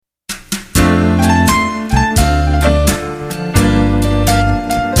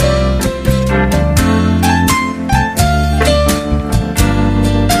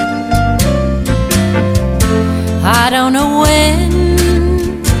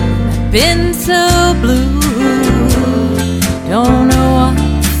been so blue. Don't know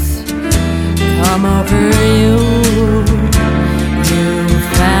what's come over you. You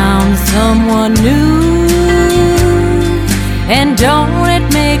found someone new, and don't it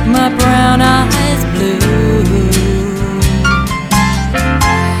make my brown eyes blue?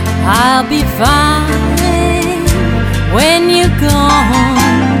 I'll be fine when you're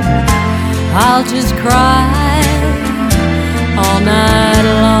gone. I'll just cry all night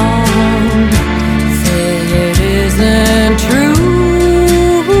long. Say it isn't true,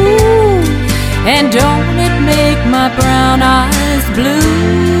 and don't it make my brown eyes blue?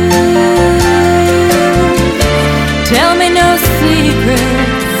 Tell me no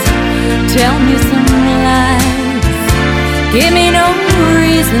secrets, tell me some lies. Give me no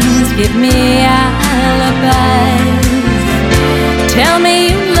reasons, give me alibis. Tell me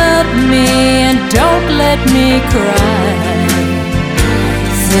you love me and don't let me cry.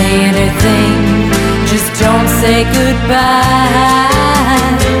 Say anything, just don't say goodbye.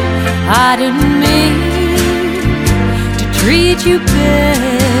 I didn't mean to treat you bad.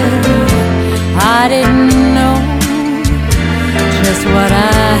 I didn't know just what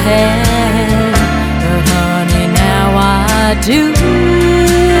I had, but honey, now I do.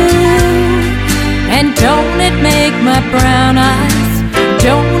 And don't it make my brown eyes,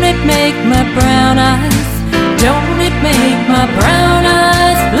 don't it make my brown eyes, don't it make my brown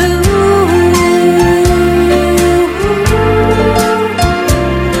eyes blue?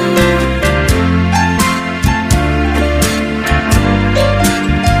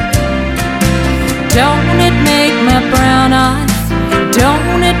 Don't it make my brown eyes,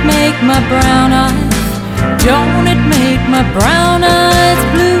 don't it make my brown eyes, don't it make my brown eyes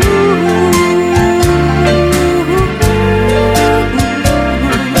blue?